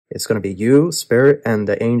It's going to be you, Spirit, and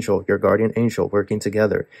the angel, your guardian angel, working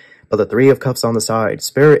together. But the Three of Cups on the side,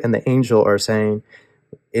 Spirit and the angel are saying,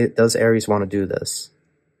 does Aries want to do this?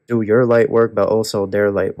 Do your light work, but also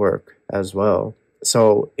their light work as well.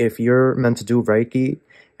 So if you're meant to do Reiki,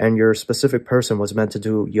 and your specific person was meant to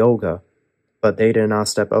do yoga, but they did not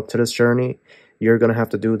step up to this journey, you're going to have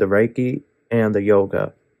to do the Reiki and the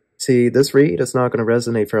yoga. See, this read is not going to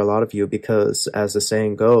resonate for a lot of you because, as the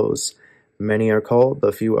saying goes, many are called,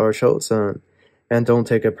 but few are chosen. And don't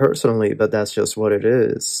take it personally, but that's just what it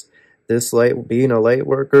is. This light, being a light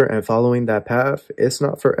worker and following that path, it's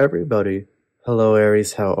not for everybody. Hello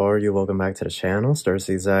Aries, how are you? Welcome back to the channel.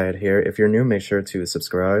 Leeza here. If you're new, make sure to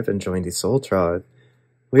subscribe and join the Soul Tribe.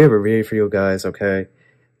 We have a read for you guys, okay?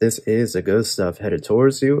 This is the good stuff headed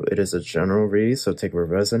towards you. It is a general read, so take what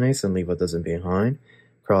resonates and leave what doesn't behind.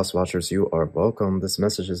 Cross watchers, you are welcome. This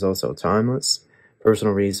message is also timeless.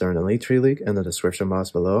 Personal reads are in the LINKTREE link in the description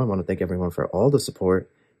box below. I want to thank everyone for all the support.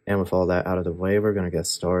 And with all that out of the way, we're going to get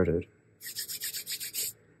started.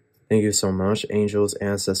 Thank you so much, angels,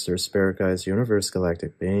 ancestors, spirit guides, universe,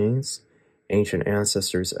 galactic beings, ancient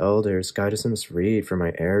ancestors, elders, guide us in this read for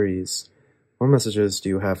my Aries. What messages do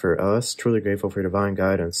you have for us? Truly grateful for your divine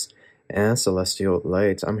guidance and celestial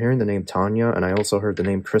light. I'm hearing the name Tanya, and I also heard the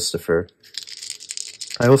name Christopher.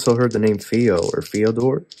 I also heard the name Theo or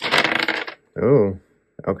Theodore. Oh,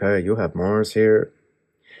 okay, you have Mars here.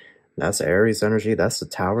 That's Aries energy. That's the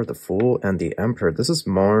Tower, the Fool, and the Emperor. This is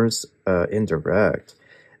Mars indirect.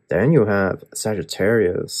 Then you have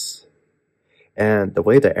Sagittarius. And the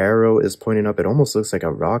way the arrow is pointing up, it almost looks like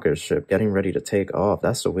a rocket ship getting ready to take off.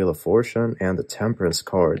 That's the Wheel of Fortune and the Temperance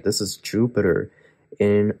card. This is Jupiter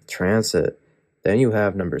in transit. Then you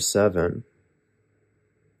have number 7.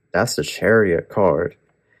 That's the Chariot card.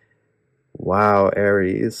 Wow,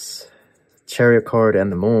 Aries. Chariot card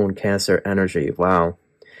and the Moon, Cancer energy. Wow.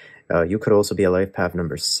 You could also be a life path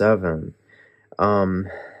number 7. And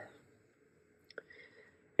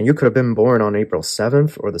you could have been born on April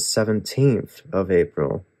 7th or the 17th of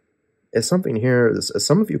April. It's something here.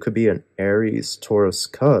 Some of you could be an Aries, Taurus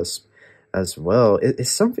cusp as well. It's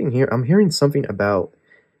something here. I'm hearing something about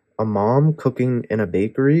a mom cooking in a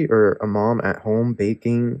bakery or a mom at home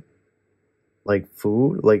baking like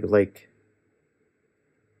food. Like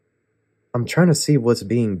I'm trying to see what's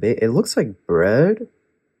being baked. It looks like bread.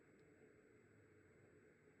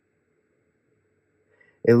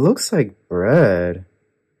 It looks like bread.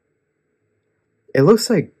 It looks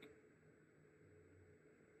like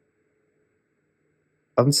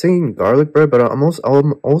I'm seeing garlic bread, but I'm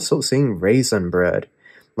also seeing raisin bread,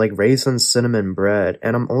 like raisin cinnamon bread,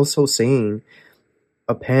 and I'm also seeing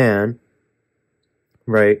a pan,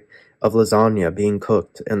 right, of lasagna being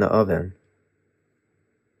cooked in the oven.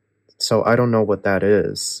 So I don't know what that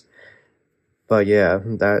is, but yeah,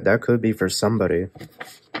 that could be for somebody.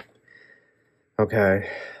 Okay.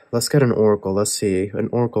 Let's get an oracle. Let's see. An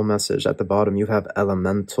oracle message. At the bottom, you have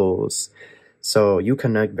elementals. So you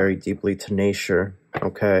connect very deeply to nature.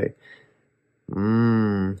 Okay.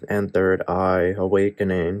 And third eye,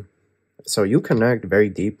 awakening. So you connect very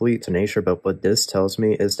deeply to nature, but what this tells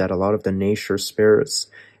me is that a lot of the nature spirits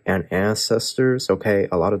and ancestors, okay,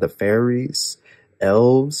 a lot of the fairies,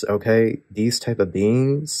 elves, okay, these type of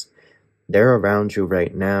beings, they're around you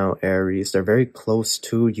right now, Aries. They're very close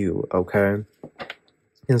to you, okay?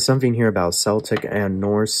 And something here about Celtic and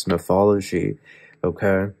Norse mythology,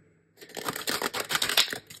 okay?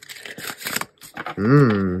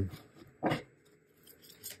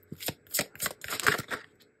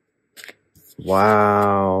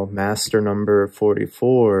 Wow, master number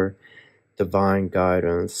 44, divine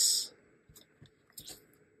guidance.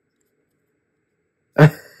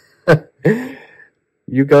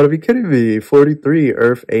 You gotta be kidding me. 43,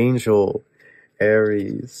 earth angel,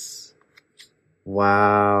 Aries.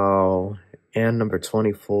 Wow. And number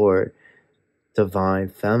 24, divine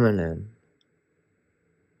feminine,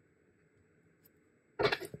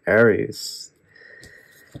 Aries.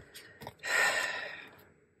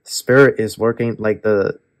 Spirit is working like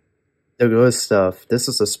the good stuff. This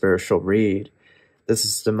is a spiritual read. This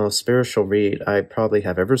is the most spiritual read I probably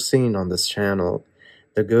have ever seen on this channel.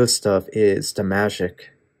 The good stuff is the magic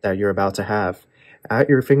that you're about to have at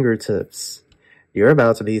your fingertips. You're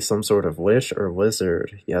about to be some sort of witch or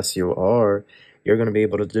wizard. Yes, you are. You're going to be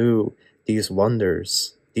able to do these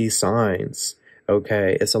wonders, these signs.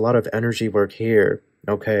 Okay, it's a lot of energy work here.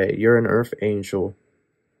 Okay, you're an earth angel.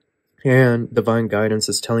 And divine guidance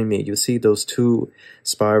is telling me, you see those two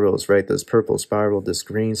spirals, right? This purple spiral, this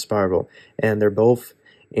green spiral. And they're both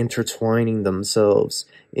intertwining themselves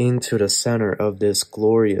into the center of this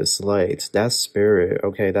glorious light. That's spirit,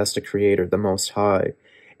 okay? That's the creator, the most high.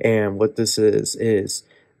 And what this is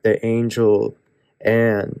the angel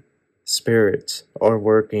and spirit are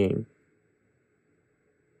working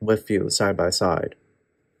with you side by side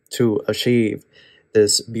to achieve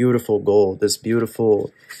this beautiful goal, this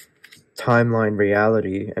beautiful timeline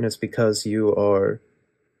reality. And it's because you are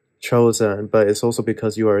chosen, but it's also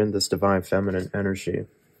because you are in this divine feminine energy.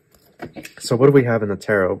 So what do we have in the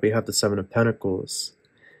tarot? We have the Seven of Pentacles.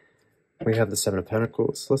 We have the Seven of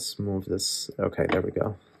Pentacles. Let's move this. Okay, there we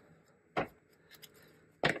go.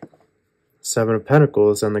 Seven of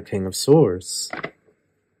Pentacles and the King of Swords.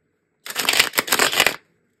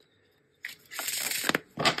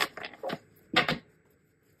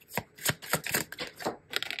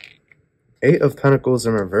 Eight of Pentacles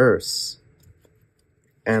in reverse.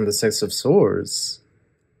 And the Six of Swords.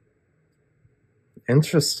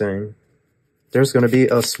 Interesting. There's going to be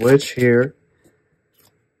a switch here.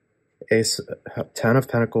 A 10 of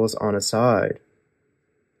Pentacles on a side.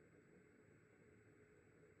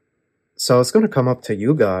 So it's going to come up to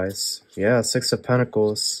you guys. Yeah, Six of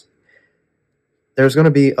Pentacles. There's going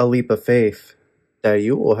to be a leap of faith that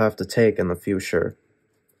you will have to take in the future.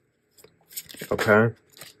 Okay?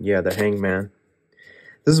 Yeah, the Hangman.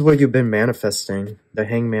 This is what you've been manifesting. The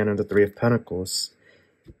Hangman and the Three of Pentacles.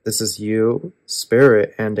 This is you,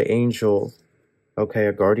 Spirit, and the Angel. Okay,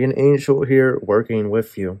 a guardian angel here working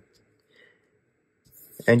with you.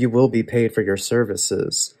 And you will be paid for your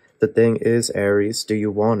services. The thing is, Aries, do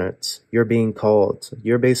you want it? You're being called.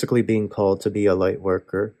 You're basically being called to be a light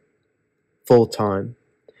worker. Full-time.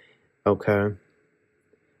 Okay?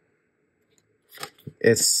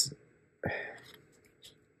 It's...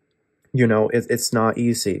 You know, it's not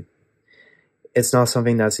easy. It's not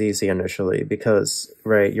something that's easy initially because,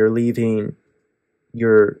 right, you're leaving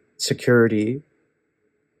your security,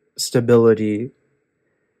 stability,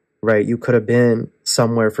 right? You could have been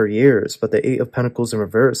somewhere for years, but the Eight of Pentacles in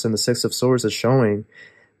reverse and the Six of Swords is showing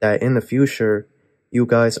that in the future, you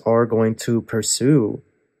guys are going to pursue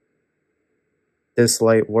this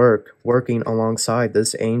light work, working alongside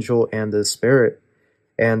this angel and this spirit,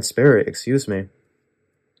 excuse me.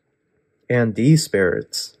 And these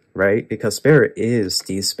spirits, right? Because spirit is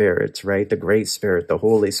these spirits, right? The Great Spirit, the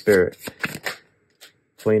Holy Spirit.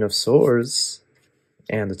 Queen of Swords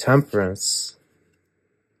and the Temperance.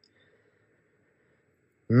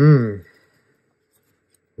 Nine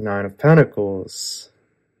of Pentacles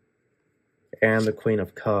and the Queen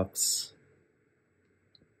of Cups.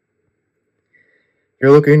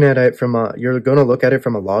 You're looking at it from a, you're going to look at it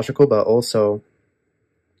from a logical, but also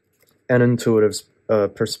an intuitive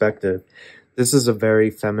perspective. This is a very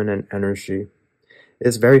feminine energy.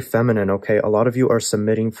 It's very feminine, okay? A lot of you are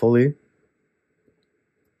submitting fully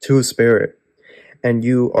to spirit, and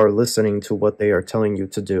you are listening to what they are telling you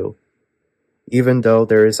to do. Even though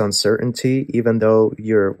there is uncertainty, even though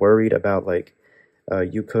you're worried about, like,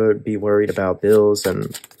 you could be worried about bills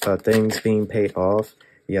and things being paid off.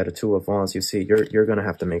 Yeah, the Two of Wands, you see, you're going to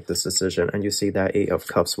have to make this decision. And you see that Eight of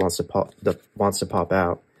Cups wants to pop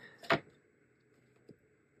out.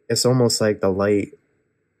 It's almost like the light,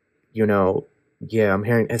 you know, yeah, I'm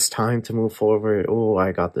hearing it's time to move forward. Oh,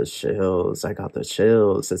 I got the chills. I got the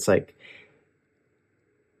chills. It's like,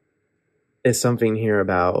 it's something here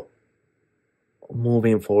about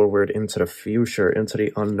moving forward into the future, into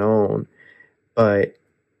the unknown. But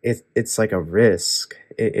it's like a risk.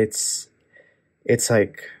 It's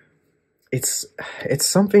like, it's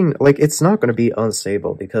something, like, it's not going to be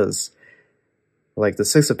unstable because, like, the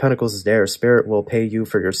Six of Pentacles is there. Spirit will pay you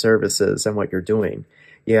for your services and what you're doing.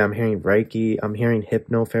 Yeah, I'm hearing Reiki. I'm hearing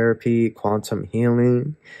hypnotherapy, quantum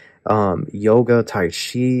healing, yoga, Tai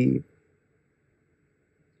Chi,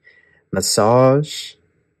 massage,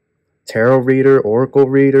 tarot reader, oracle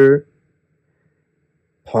reader,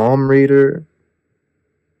 palm reader,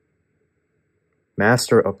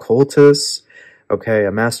 master occultist. Okay,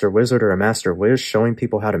 a master wizard or a master wish, showing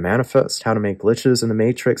people how to manifest, how to make glitches in the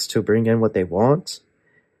matrix to bring in what they want.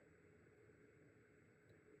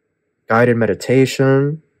 Guided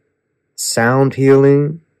meditation, sound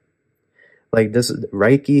healing, like this,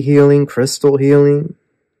 Reiki healing, crystal healing.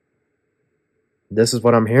 This is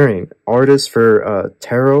what I'm hearing. Artists for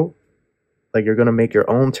tarot, like you're going to make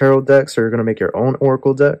your own tarot decks or you're going to make your own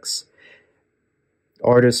oracle decks.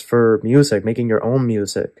 Artists for music, making your own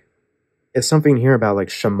music. It's something here about like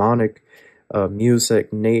shamanic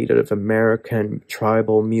music, Native American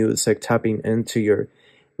tribal music, tapping into your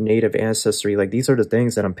native ancestry. Like, these are the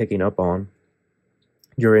things that I'm picking up on.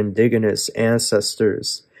 Your indigenous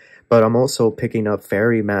ancestors. But I'm also picking up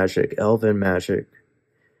fairy magic, elven magic.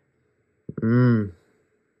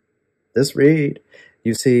 This read,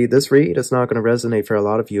 You see, this read is not going to resonate for a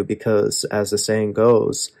lot of you because, as the saying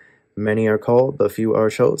goes, many are called, but few are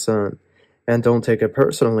chosen. And don't take it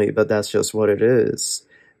personally, but that's just what it is.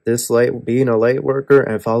 This being a light worker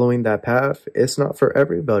and following that path, it's not for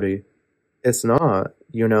everybody. It's not.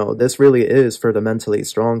 You know, this really is for the mentally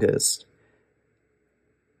strongest.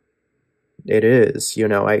 It is. You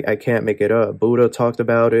know, I can't make it up. Buddha talked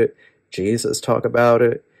about it. Jesus talked about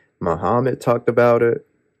it. Muhammad talked about it.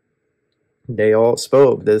 They all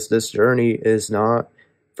spoke. This journey is not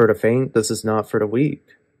for the faint. This is not for the weak.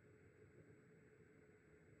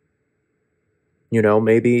 You know,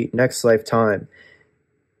 maybe next lifetime,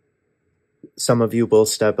 some of you will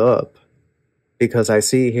step up. Because I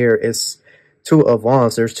see here, it's two of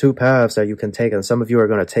wands. There's two paths that you can take. And some of you are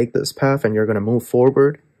going to take this path and you're going to move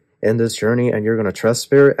forward in this journey and you're going to trust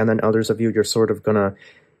spirit. And then others of you, you're sort of going to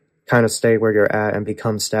kind of stay where you're at and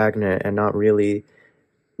become stagnant and not really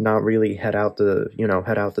head out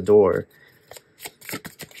the door.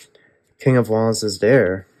 King of Wands is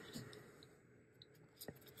there.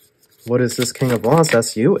 What is this King of Wands?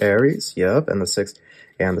 That's you, Aries. Yep, and the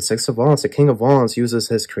Six of Wands. The King of Wands uses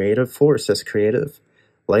his creative force, his creative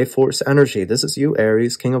life force energy. This is you,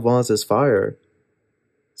 Aries. King of Wands is fire.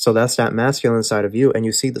 So that's that masculine side of you. And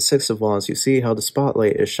you see the Six of Wands. You see how the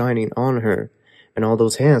spotlight is shining on her. And all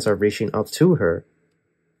those hands are reaching up to her.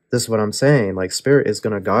 This is what I'm saying. Like, spirit is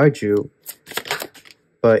going to guide you.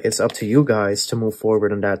 But it's up to you guys to move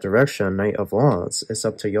forward in that direction. Knight of Wands. It's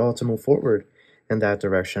up to y'all to move forward in that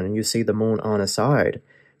direction. And you see the moon on his side.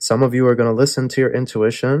 Some of you are going to listen to your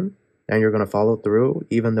intuition. And you're going to follow through.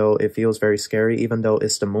 Even though it feels very scary. Even though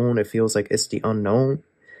it's the moon. It feels like it's the unknown.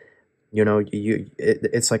 You know,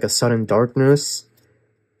 it's like a sudden darkness.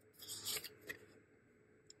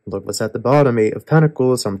 Look what's at the bottom. 8 of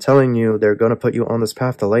Pentacles. I'm telling you, they're going to put you on this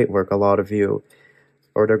path to light work, a lot of you.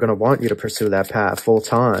 Or they're going to want you to pursue that path full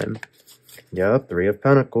time. Yep, 3 of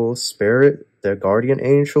Pentacles. Spirit, the guardian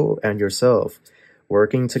angel, and yourself.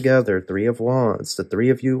 Working together. 3 of Wands. The 3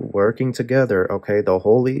 of you working together. Okay, the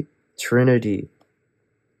Holy Trinity.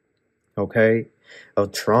 Okay? A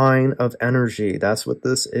trine of energy. That's what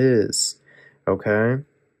this is. Okay?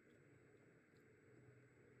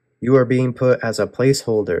 You are being put as a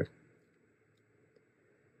placeholder.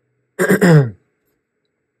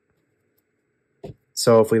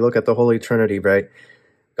 So if we look at the Holy Trinity, right?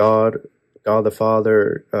 God the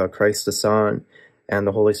Father, Christ the Son, and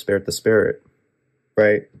the Holy Spirit the Spirit,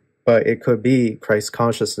 right? But it could be Christ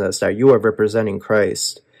consciousness, that you are representing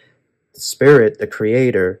Christ, the Spirit, the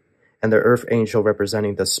Creator, and the Earth Angel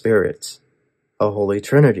representing the Spirit, a Holy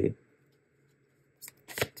Trinity.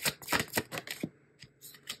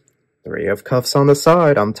 3 of Cups on the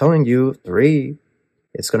side. I'm telling you, 3.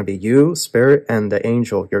 It's going to be you, Spirit, and the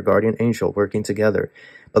Angel, your guardian angel, working together.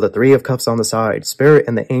 But the 3 of Cups on the side, Spirit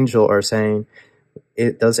and the Angel are saying,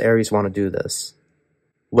 does Aries want to do this?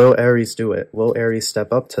 Will Aries do it? Will Aries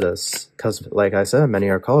step up to this? Because, like I said, many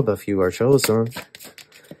are called, but few are chosen.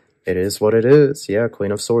 It is what it is. Yeah,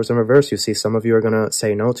 Queen of Swords in reverse. You see, some of you are going to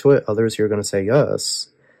say no to it. Others, you're going to say yes.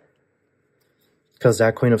 Because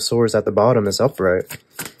that Queen of Swords at the bottom is upright.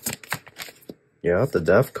 Yeah, the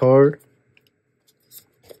Death card.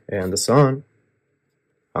 And the Sun.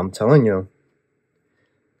 I'm telling you.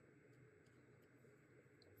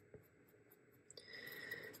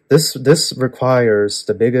 This requires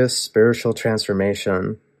the biggest spiritual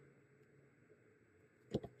transformation.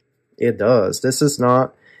 It does. This is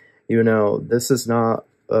not, you know, this is not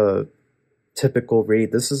a typical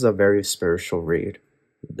read. This is a very spiritual read.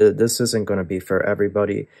 This isn't going to be for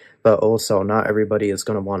everybody, but also not everybody is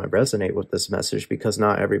going to want to resonate with this message, because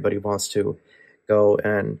not everybody wants to go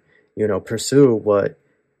and, you know, pursue what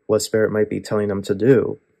Spirit might be telling them to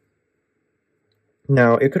do.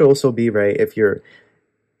 Now, it could also be, right, if you're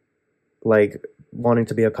like wanting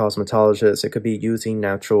to be a cosmetologist, it could be using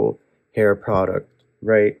natural hair product,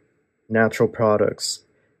 right? Natural products,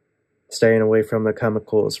 staying away from the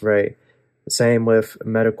chemicals, right? Same with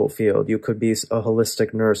medical field. You could be a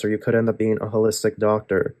holistic nurse, or you could end up being a holistic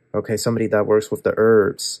doctor. Okay, somebody that works with the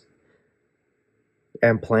herbs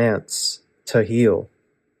and plants to heal.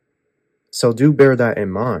 So do bear that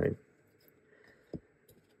in mind.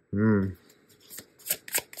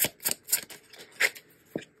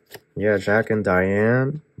 Yeah, Jack and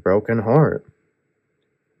Diane, broken heart.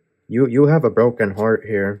 You have a broken heart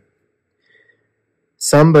here.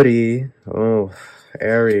 Somebody, oh,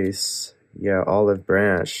 Aries, yeah, olive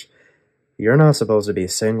branch. You're not supposed to be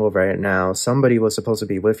single right now. Somebody was supposed to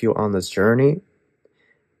be with you on this journey,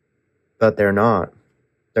 but they're not.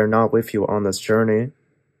 They're not with you on this journey,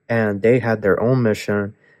 and they had their own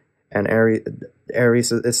mission. And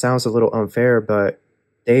Aries, it sounds a little unfair, but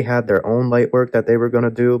they had their own light work that they were going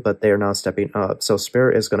to do, but they're not stepping up. So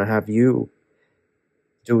Spirit is going to have you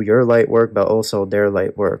do your light work, but also their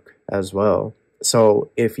light work as well.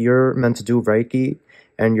 So if you're meant to do Reiki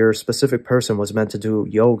and your specific person was meant to do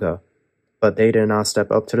yoga, but they did not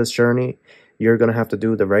step up to this journey, you're going to have to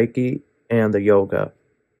do the Reiki and the yoga.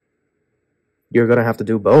 You're going to have to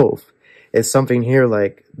do both. It's something here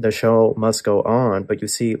like the show must go on, but you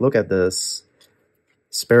see, look at this.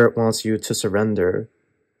 Spirit wants you to surrender.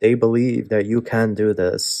 They believe that you can do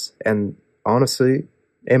this. And honestly,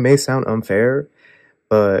 it may sound unfair,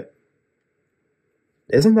 but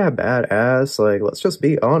isn't that badass? Like, let's just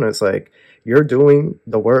be honest. Like, you're doing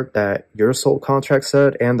the work that your soul contract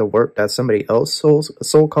said and the work that somebody else's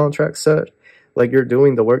soul contract said. Like, you're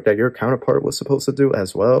doing the work that your counterpart was supposed to do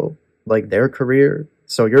as well. Like, their career.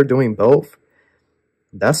 So you're doing both.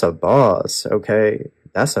 That's a boss, okay?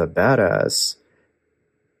 That's a badass.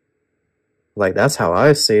 Like, that's how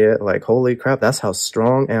I see it. Like, holy crap, that's how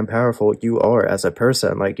strong and powerful you are as a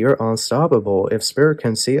person. Like, you're unstoppable. If Spirit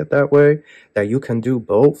can see it that way, that you can do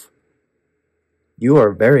both, you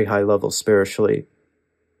are very high level spiritually.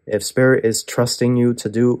 If Spirit is trusting you to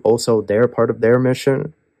do also their part of their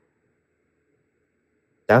mission,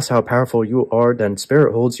 that's how powerful you are. Then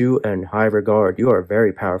Spirit holds you in high regard. You are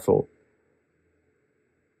very powerful.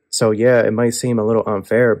 So yeah, it might seem a little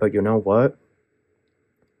unfair, but you know what?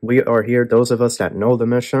 We are here, those of us that know the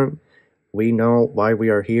mission, we know why we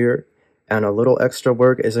are here, and a little extra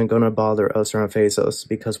work isn't going to bother us or unfaze us,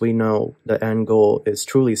 because we know the end goal is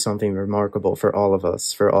truly something remarkable for all of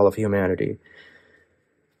us, for all of humanity.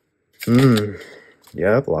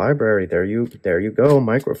 Yep, library, there you go,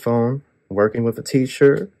 microphone, working with a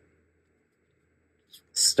teacher,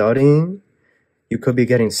 studying, you could be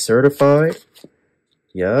getting certified.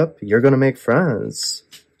 Yep, you're going to make friends.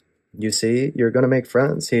 You see, you're going to make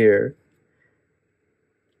friends here.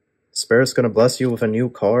 Spirit's going to bless you with a new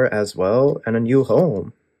car as well, and a new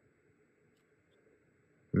home.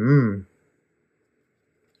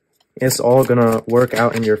 It's all going to work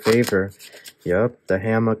out in your favor. Yep, the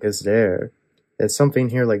hammock is there. It's something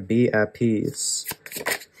here like be at peace.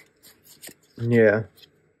 Yeah.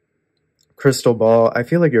 Crystal ball, I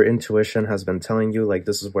feel like your intuition has been telling you like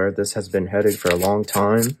this is where this has been headed for a long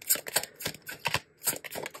time.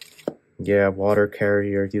 Yeah, water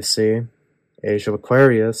carrier, you see. Age of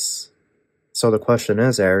Aquarius. So the question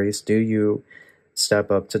is, Aries, do you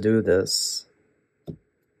step up to do this?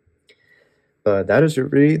 But that is your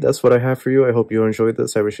read. That's what I have for you. I hope you enjoyed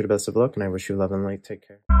this. I wish you the best of luck, and I wish you love and light. Take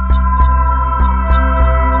care.